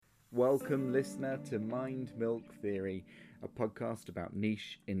Welcome, listener, to Mind Milk Theory, a podcast about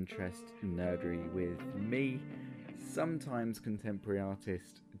niche interest nerdery with me, sometimes contemporary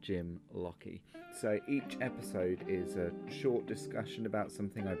artist Jim Lockie. So each episode is a short discussion about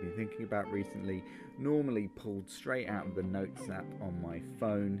something I've been thinking about recently, normally pulled straight out of the Notes app on my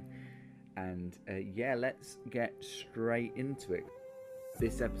phone. And let's get straight into it.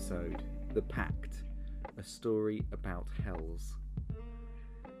 This episode, The Pact, a story about hells.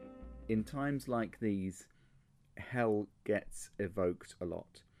 In times like these, hell gets evoked a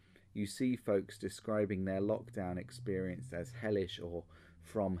lot. You see folks describing their lockdown experience as hellish or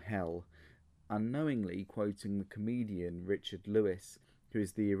from hell, unknowingly quoting the comedian Richard Lewis, who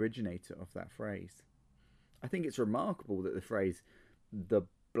is the originator of that phrase. I think it's remarkable that the phrase, the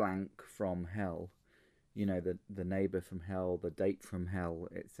blank from hell, the neighbour from hell, the date from hell,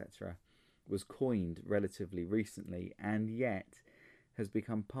 etc., was coined relatively recently, and yet has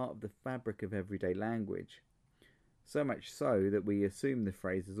become part of the fabric of everyday language, so much so that we assume the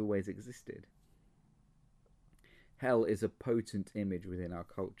phrase has always existed. Hell is a potent image within our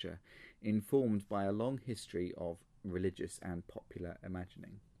culture, informed by a long history of religious and popular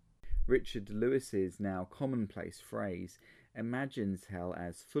imagining. Richard Lewis's now commonplace phrase imagines hell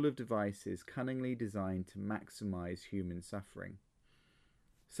as full of devices cunningly designed to maximize human suffering,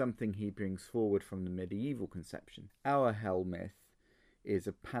 something he brings forward from the medieval conception. Our hell myth is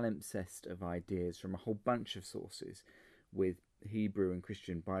a palimpsest of ideas from a whole bunch of sources, with Hebrew and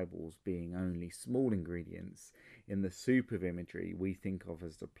Christian Bibles being only small ingredients in the soup of imagery we think of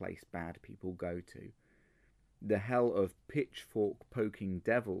as the place bad people go to. The hell of pitchfork-poking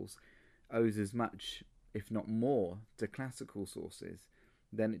devils owes as much, if not more, to classical sources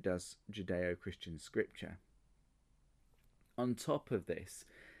than it does Judeo-Christian scripture. On top of this,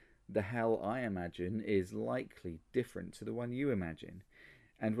 the hell I imagine is likely different to the one you imagine.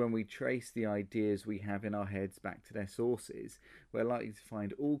 And when we trace the ideas we have in our heads back to their sources, we're likely to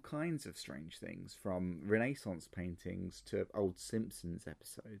find all kinds of strange things, from Renaissance paintings to old Simpsons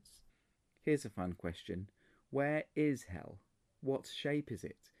episodes. Here's a fun question. Where is hell? What shape is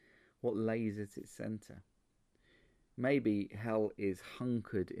it? What lays at its centre? Maybe hell is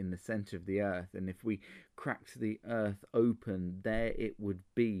hunkered in the centre of the earth, and if we cracked the earth open, there it would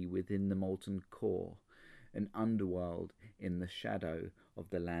be within the molten core, an underworld in the shadow of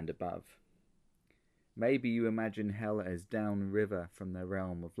the land above. Maybe you imagine hell as downriver from the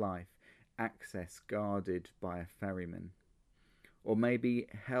realm of life, access guarded by a ferryman. Or maybe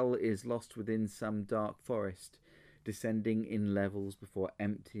hell is lost within some dark forest, descending in levels before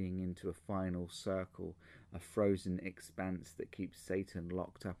emptying into a final circle, a frozen expanse that keeps Satan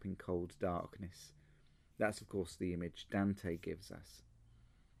locked up in cold darkness. That's, of course, the image Dante gives us.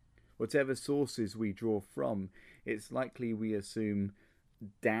 Whatever sources we draw from, it's likely we assume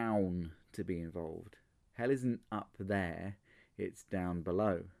down to be involved. Hell isn't up there, it's down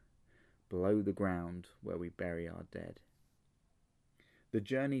below the ground where we bury our dead. The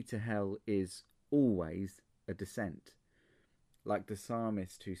journey to hell is always a descent, like the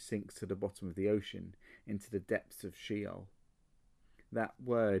psalmist who sinks to the bottom of the ocean into the depths of Sheol. That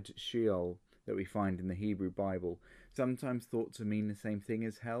word Sheol that we find in the Hebrew Bible, sometimes thought to mean the same thing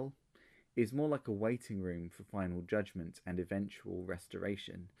as hell, is more like a waiting room for final judgment and eventual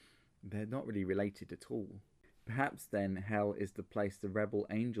restoration. They're not really related at all. Perhaps then hell is the place the rebel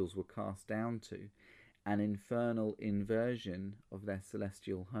angels were cast down to, an infernal inversion of their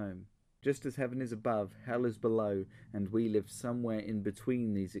celestial home. Just as heaven is above, hell is below, and we live somewhere in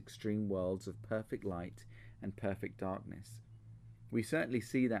between these extreme worlds of perfect light and perfect darkness. We certainly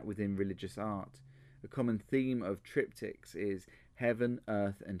see that within religious art. A common theme of triptychs is heaven,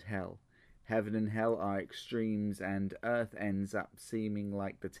 earth, and hell. Heaven and hell are extremes, and earth ends up seeming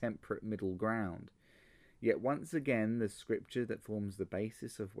like the temperate middle ground. Yet once again, the scripture that forms the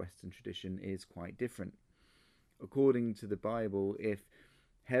basis of Western tradition is quite different. According to the Bible, if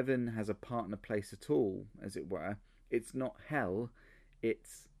heaven has a partner place at all, as it were, it's not hell,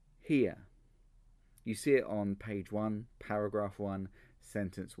 it's here. You see it on page 1, paragraph 1,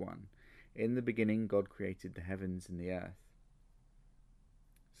 sentence 1. In the beginning, God created the heavens and the earth.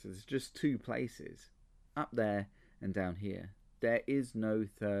 So there's just two places, up there and down here. There is no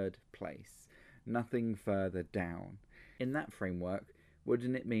third place, nothing further down. In that framework,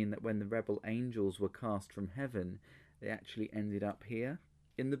 wouldn't it mean that when the rebel angels were cast from heaven, they actually ended up here?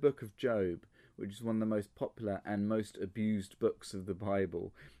 In the book of Job, which is one of the most popular and most abused books of the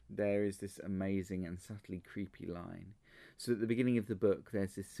Bible, there is this amazing and subtly creepy line. So at the beginning of the book,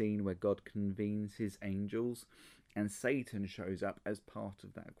 there's this scene where God convenes his angels, and Satan shows up as part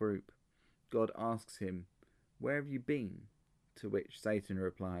of that group. God asks him, "Where have you been?" to which Satan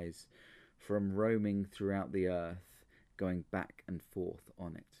replies, "From roaming throughout the earth, going back and forth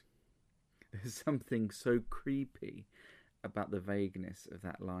on it." There's something so creepy about the vagueness of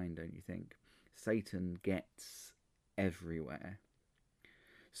that line, don't you think? Satan gets everywhere.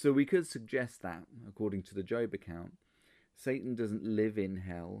 So we could suggest that, according to the Job account, Satan doesn't live in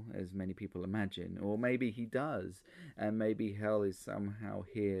hell, as many people imagine, or maybe he does, and maybe hell is somehow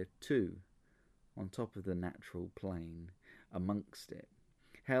here too, on top of the natural plane, amongst it.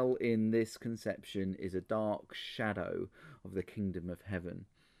 Hell in this conception is a dark shadow of the kingdom of heaven,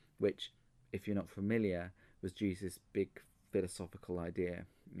 which, if you're not familiar, was Jesus' big philosophical idea.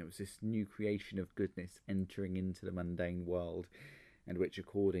 It was this new creation of goodness entering into the mundane world, and which,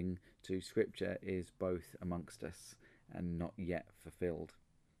 according to Scripture, is both amongst us and not yet fulfilled.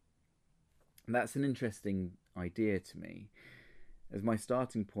 And that's an interesting idea to me, as my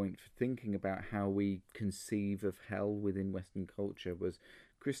starting point for thinking about how we conceive of hell within Western culture was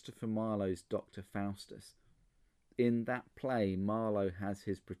Christopher Marlowe's Dr. Faustus. In that play, Marlowe has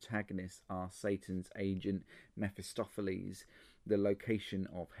his protagonist ask Satan's agent Mephistopheles the location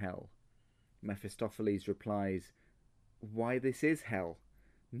of hell. Mephistopheles replies, "Why, this is hell,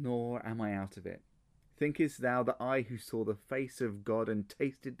 nor am I out of it. Thinkest thou that I, who saw the face of God and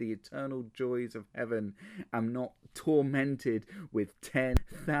tasted the eternal joys of heaven, am not tormented with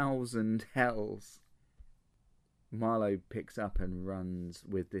 10,000 hells?" Marlowe picks up and runs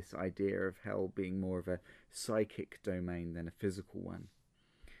with this idea of hell being more of a psychic domain than a physical one.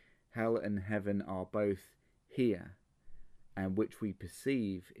 Hell and heaven are both here, and which we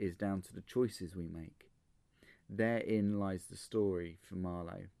perceive is down to the choices we make. Therein lies the story for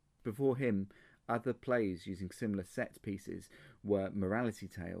Marlowe. Before him, other plays using similar set pieces were morality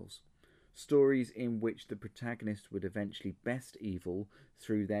tales, stories in which the protagonist would eventually best evil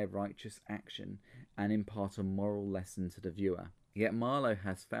through their righteous action and impart a moral lesson to the viewer. Yet Marlowe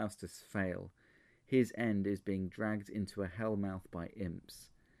has Faustus fail. His end is being dragged into a hellmouth by imps,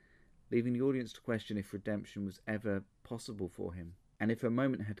 leaving the audience to question if redemption was ever possible for him, and if a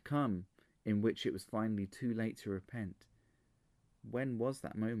moment had come in which it was finally too late to repent. When was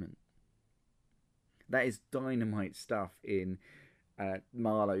that moment? That is dynamite stuff in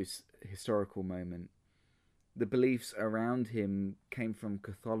Marlowe's historical moment. The beliefs around him came from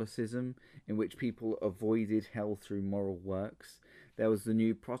Catholicism, in which people avoided hell through moral works. There was the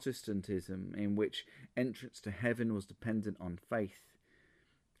new Protestantism, in which entrance to heaven was dependent on faith.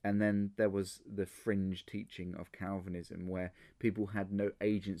 And then there was the fringe teaching of Calvinism, where people had no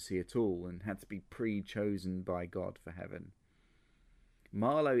agency at all and had to be pre-chosen by God for heaven.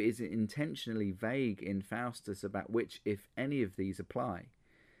 Marlowe is intentionally vague in Faustus about which, if any of these, apply.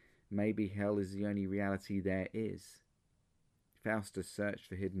 Maybe hell is the only reality there is. Faustus searched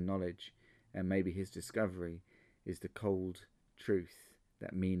for hidden knowledge, and maybe his discovery is the cold truth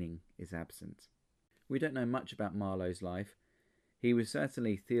that meaning is absent. We don't know much about Marlowe's life. He was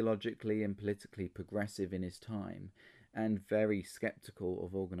certainly theologically and politically progressive in his time, and very sceptical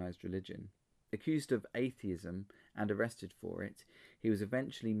of organised religion. Accused of atheism and arrested for it, he was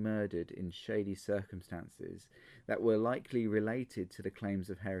eventually murdered in shady circumstances that were likely related to the claims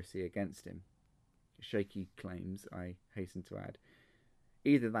of heresy against him. Shaky claims, I hasten to add.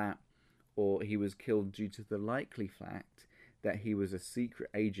 Either that, or he was killed due to the likely fact that he was a secret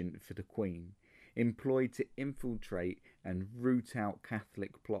agent for the Queen, employed to infiltrate and root out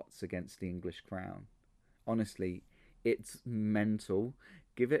Catholic plots against the English crown. Honestly, it's mental.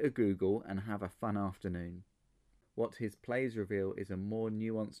 Give it a Google and have a fun afternoon. What his plays reveal is a more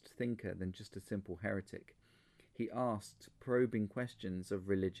nuanced thinker than just a simple heretic. He asked probing questions of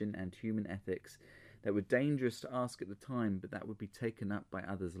religion and human ethics that were dangerous to ask at the time, but that would be taken up by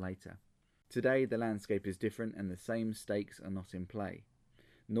others later. Today, the landscape is different and the same stakes are not in play.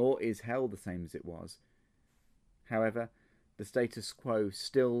 Nor is hell the same as it was. However, the status quo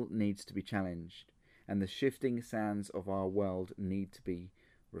still needs to be challenged, and the shifting sands of our world need to be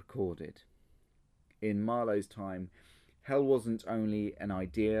recorded. In Marlowe's time, hell wasn't only an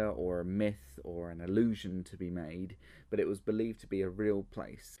idea or a myth or an illusion to be made, but it was believed to be a real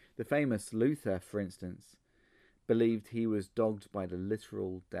place. The famous Luther, for instance, believed he was dogged by the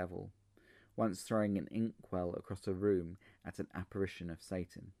literal devil, once throwing an inkwell across a room at an apparition of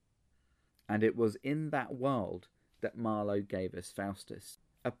Satan. And it was in that world that Marlowe gave us Faustus,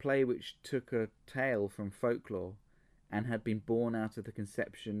 a play which took a tale from folklore and had been born out of the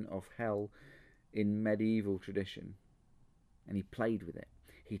conception of hell in medieval tradition. And he played with it.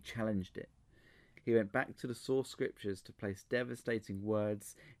 He challenged it. He went back to the source scriptures to place devastating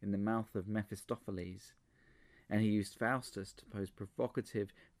words in the mouth of Mephistopheles. And he used Faustus to pose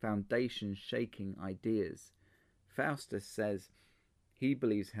provocative, foundation-shaking ideas Faustus says he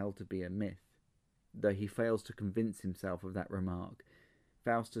believes hell to be a myth, though he fails to convince himself of that remark.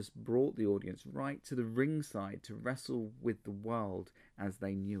 Faustus brought the audience right to the ringside to wrestle with the world as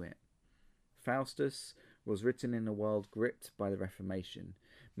they knew it. Faustus was written in a world gripped by the Reformation.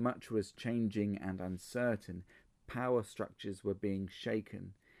 Much was changing and uncertain. Power structures were being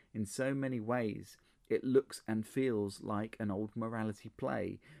shaken. In so many ways, it looks and feels like an old morality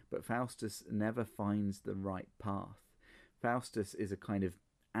play, but Faustus never finds the right path. Faustus is a kind of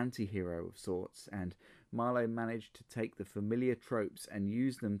anti-hero of sorts, and Marlowe managed to take the familiar tropes and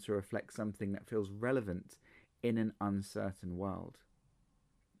use them to reflect something that feels relevant in an uncertain world.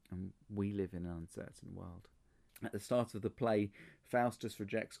 And we live in an uncertain world. At the start of the play, Faustus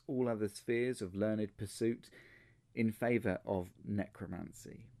rejects all other spheres of learned pursuit in favour of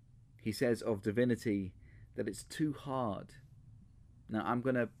necromancy. He says of divinity that it's too hard. Now, I'm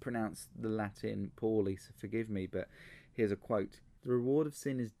going to pronounce the Latin poorly, so forgive me, but here's a quote. The reward of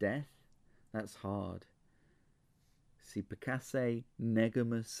sin is death. That's hard. Si peccasse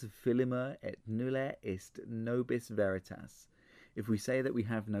negamus filima et nulla est nobis veritas. If we say that we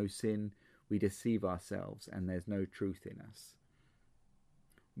have no sin, we deceive ourselves and there's no truth in us.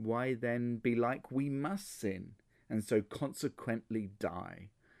 Why then be like we must sin, and so consequently die?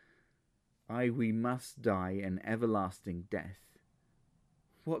 Aye, we must die an everlasting death.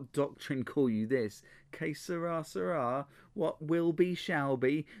 What doctrine call you this? Que sera, sera. What will be, shall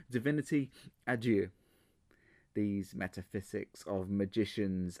be. Divinity, adieu. These metaphysics of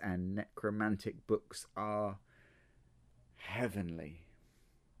magicians and necromantic books are heavenly.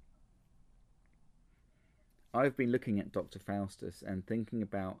 I've been looking at Dr. Faustus and thinking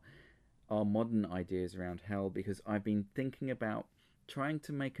about our modern ideas around hell, because I've been thinking about trying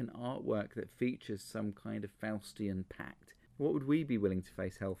to make an artwork that features some kind of Faustian pact. What would we be willing to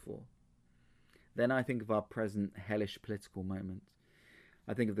face hell for? Then I think of our present hellish political moment.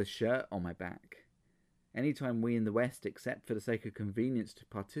 I think of the shirt on my back. Anytime we in the West accept for the sake of convenience to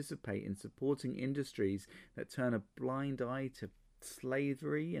participate in supporting industries that turn a blind eye to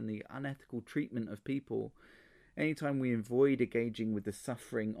slavery and the unethical treatment of people, anytime we avoid engaging with the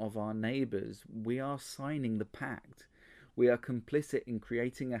suffering of our neighbours, we are signing the pact. We are complicit in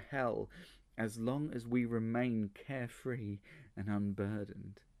creating a hell as long as we remain carefree and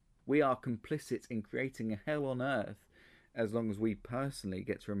unburdened. We are complicit in creating a hell on earth as long as we personally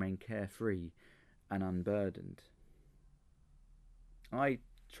get to remain carefree and unburdened. I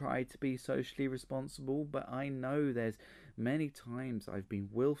try to be socially responsible, but I know there's many times I've been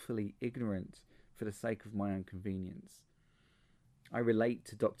willfully ignorant for the sake of my own convenience. I relate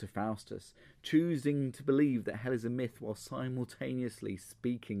to Dr. Faustus, choosing to believe that hell is a myth while simultaneously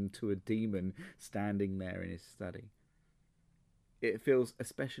speaking to a demon standing there in his study. It feels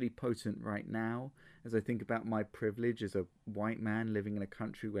especially potent right now as I think about my privilege as a white man living in a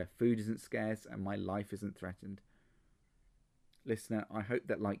country where food isn't scarce and my life isn't threatened. Listener, I hope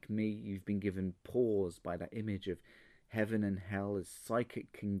that, like me, you've been given pause by that image of heaven and hell as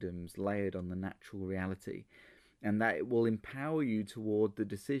psychic kingdoms layered on the natural reality, and that it will empower you toward the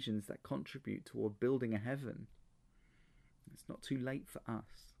decisions that contribute toward building a heaven. It's not too late for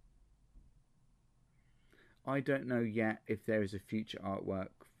us. I don't know yet if there is a future artwork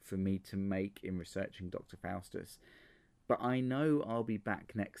for me to make in researching Dr. Faustus, but I know I'll be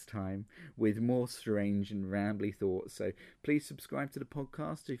back next time with more strange and rambly thoughts, so please subscribe to the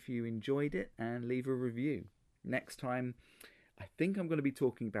podcast if you enjoyed it and leave a review. Next time, I think I'm going to be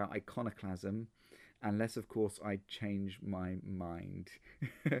talking about iconoclasm, unless, of course, I change my mind.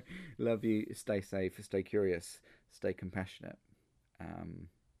 Love you. Stay safe. Stay curious. Stay compassionate.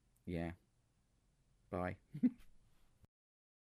 Yeah. Bye.